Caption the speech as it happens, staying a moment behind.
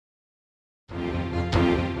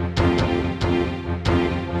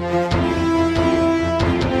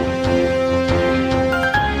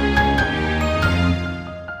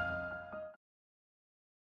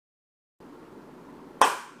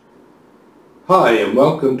Hi and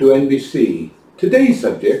welcome to NBC. Today's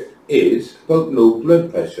subject is about low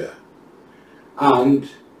blood pressure and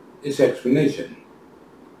its explanation.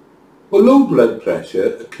 Well, low blood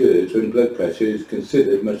pressure occurs when blood pressure is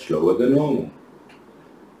considered much lower than normal.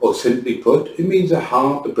 Or simply put, it means the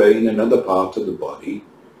heart, the brain and other parts of the body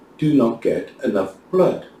do not get enough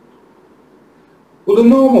blood. Well, the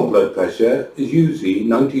normal blood pressure is usually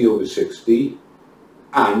 90/60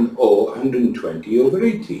 and or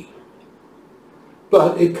 120/80.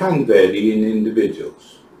 But it can vary in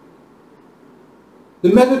individuals.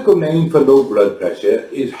 The medical name for low blood pressure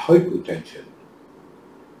is hypotension.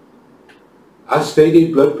 As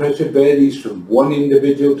stated, blood pressure varies from one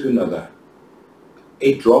individual to another.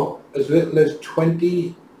 A drop as little as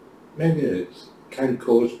 20 mmHg can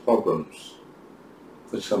cause problems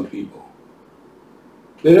for some people.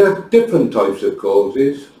 There are different types of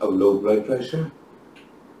causes of low blood pressure.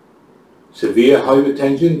 Severe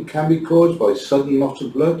hypertension can be caused by sudden loss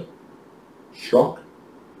of blood, shock,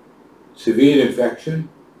 severe infection,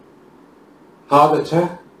 heart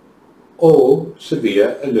attack, or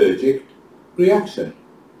severe allergic reaction.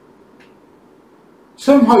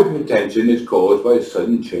 Some hypertension is caused by a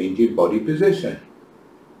sudden change in body position.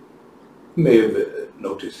 You may have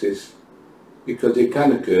noticed this because it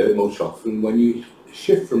can occur most often when you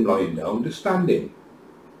shift from lying down to standing.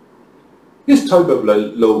 This type of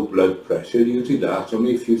low blood pressure usually lasts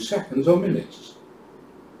only a few seconds or minutes.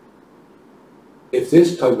 If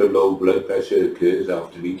this type of low blood pressure occurs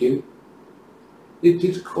after eating, it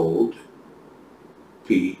is called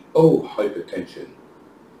PO hypertension.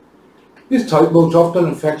 This type most often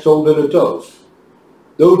affects older adults,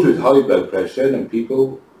 those with high blood pressure and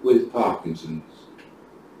people with Parkinson's.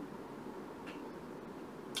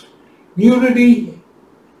 Neurally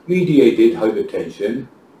mediated hypertension,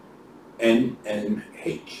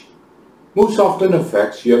 mmHg, most often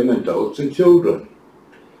affects young adults and children.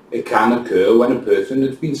 It can occur when a person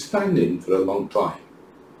has been standing for a long time.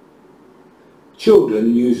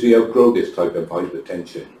 Children usually outgrow this type of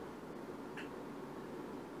hypertension.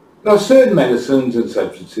 There are certain medicines and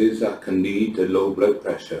substances that can lead to low blood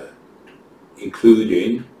pressure,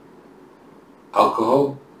 including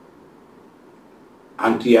alcohol,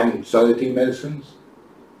 anti-anxiety medicines,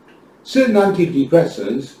 certain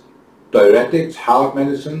antidepressants, diuretics, heart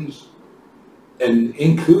medicines, and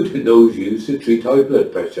including those used to treat high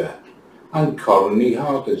blood pressure and coronary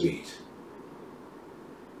heart disease,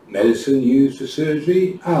 medicine used for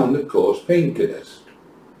surgery, and of course painkillers.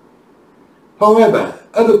 However,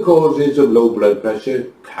 other causes of low blood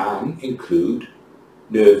pressure can include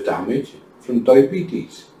nerve damage from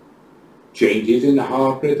diabetes, changes in the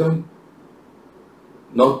heart rhythm,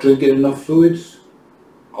 not drinking enough fluids,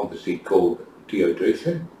 obviously called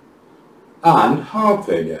dehydration, and heart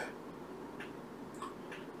failure.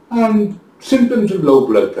 And symptoms of low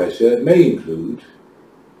blood pressure may include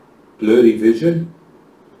blurry vision,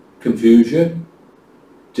 confusion,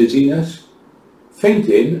 dizziness,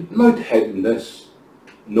 fainting, lightheadedness,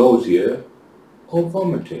 nausea or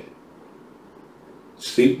vomiting,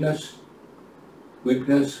 sleepiness,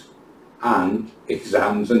 weakness, and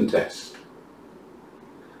exams and tests.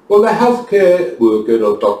 Well, the healthcare worker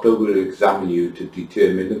or doctor will examine you to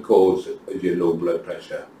determine the cause of your low blood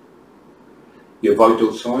pressure. Your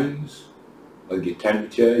vital signs, like your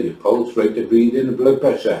temperature, your pulse, rate of breathing and blood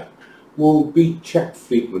pressure, will be checked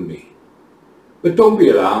frequently. But don't be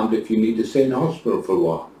alarmed if you need to stay in hospital for a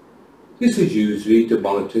while. This is usually to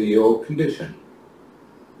monitor your condition.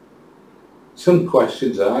 Some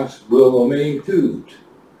questions asked will or may include: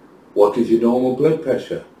 what is your normal blood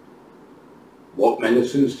pressure? What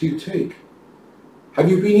medicines do you take? Have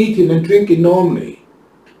you been eating and drinking normally?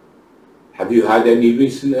 Have you had any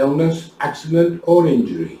recent illness, accident or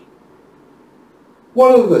injury?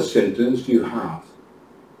 What other symptoms do you have?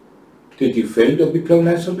 Did you faint or become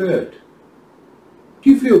less alert? Do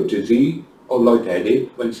you feel dizzy or lightheaded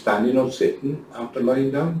when standing or sitting after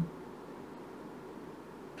lying down?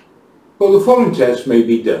 Well, the following tests may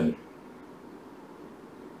be done: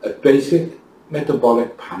 a basic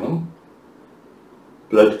metabolic panel,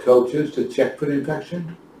 blood cultures to check for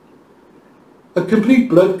infection, a complete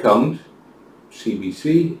blood count,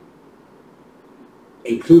 CBC,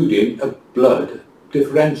 including a blood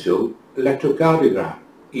differential electrocardiogram,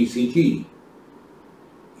 ECG,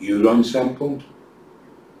 urine sample,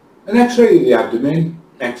 an X-ray of the abdomen,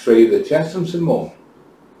 X-ray of the chest and some more.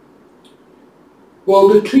 Well,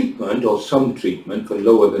 the treatment or some treatment for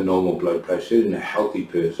lower than normal blood pressure in a healthy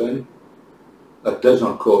person that does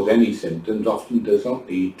not cause any symptoms often does not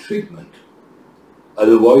need treatment.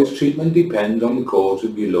 Otherwise, treatment depends on the cause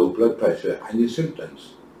of your low blood pressure and your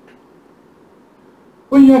symptoms.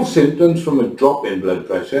 When you have symptoms from a drop in blood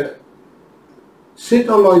pressure, sit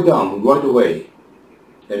or lie down right away,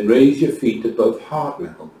 then raise your feet above heart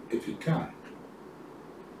level if you can.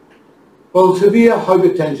 While severe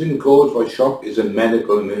hypertension caused by shock is a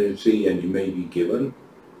medical emergency and you may be given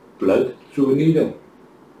blood through a needle,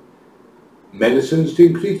 medicines to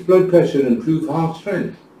increase blood pressure and improve heart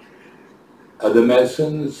strength, other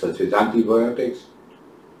medicines such as antibiotics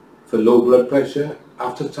for low blood pressure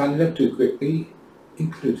after standing up too quickly,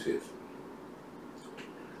 inclusive.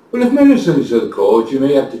 Well, if medicines are the cause, you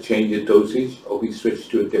may have to change your dosage or be switched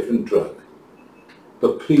to a different drug.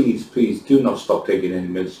 But please do not stop taking any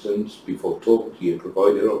medicines before talking to your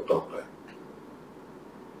provider or doctor.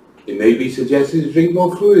 It may be suggested to drink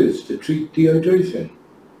more fluids to treat dehydration.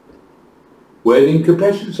 Wearing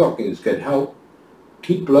compression stockings can help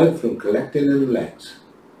keep blood from collecting in the legs.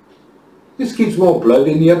 This keeps more blood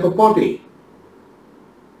in the upper body.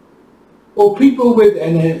 Or people with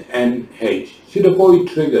mmHg should avoid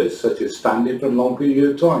triggers such as standing for a long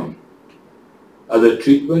period of time. Other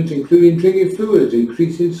treatments including drinking fluids,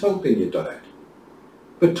 increasing salt in your diet.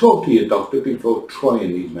 But talk to your doctor before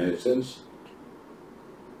trying these medicines.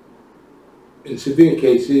 In severe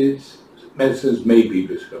cases, medicines may be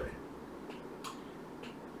prescribed.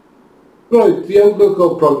 Right, the outlook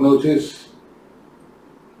or prognosis.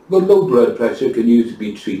 Well, low blood pressure can usually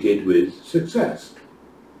be treated with success.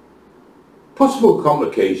 Possible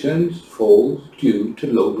complications fall due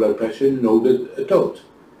to low blood pressure in an older adult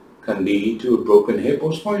can lead to a broken hip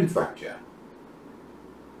or spine fracture.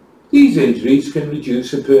 These injuries can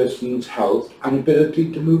reduce a person's health and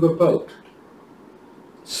ability to move about.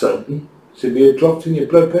 Sudden, severe drops in your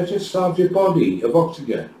blood pressure starve your body of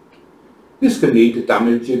oxygen. This can lead to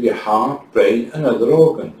damage of your heart, brain and other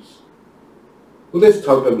organs. Well, this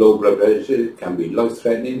type of low blood pressure can be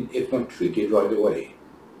life-threatening if not treated right away.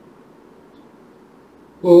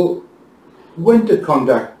 Well, when to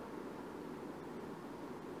contact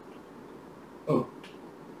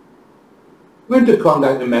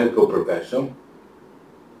a medical professional.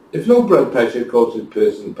 If low blood pressure causes a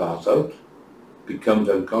person to pass out, becomes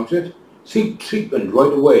unconscious, seek treatment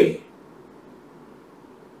right away.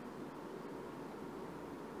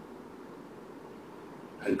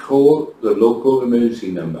 And call the local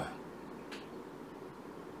emergency number.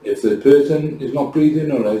 If the person is not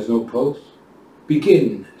breathing or has no pulse,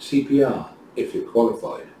 begin CPR if you're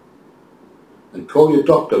qualified. And call your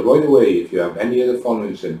doctor right away if you have any of the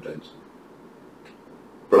following symptoms: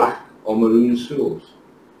 black or maroon stools,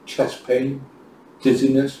 chest pain,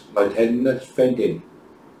 dizziness, lightheadedness, fainting,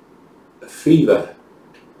 a fever,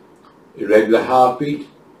 irregular heartbeat,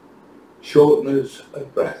 shortness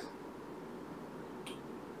of breath.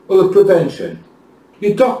 Well, the prevention.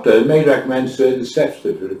 Your doctor may recommend certain steps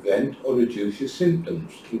to prevent or reduce your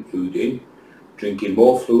symptoms, including drinking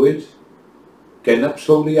more fluids, getting up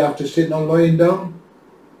slowly after sitting or lying down,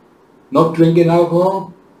 not drinking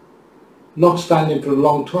alcohol, not standing for a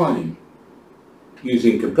long time,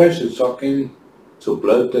 using compression stocking so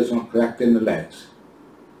blood does not collect in the legs.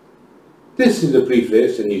 This is a brief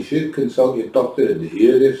list and you should consult your doctor to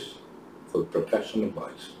hear this for professional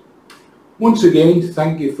advice. Once again,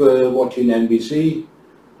 thank you for watching NBC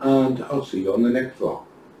and I'll see you on the next vlog.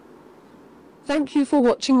 Thank you for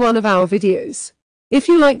watching one of our videos. If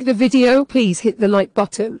you like the video, please hit the like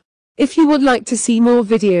button. If you would like to see more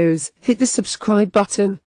videos, hit the subscribe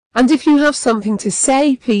button. And if you have something to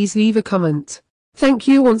say, please leave a comment. Thank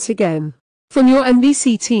you once again. From your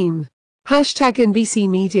NBC team. #NBC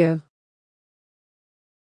Media.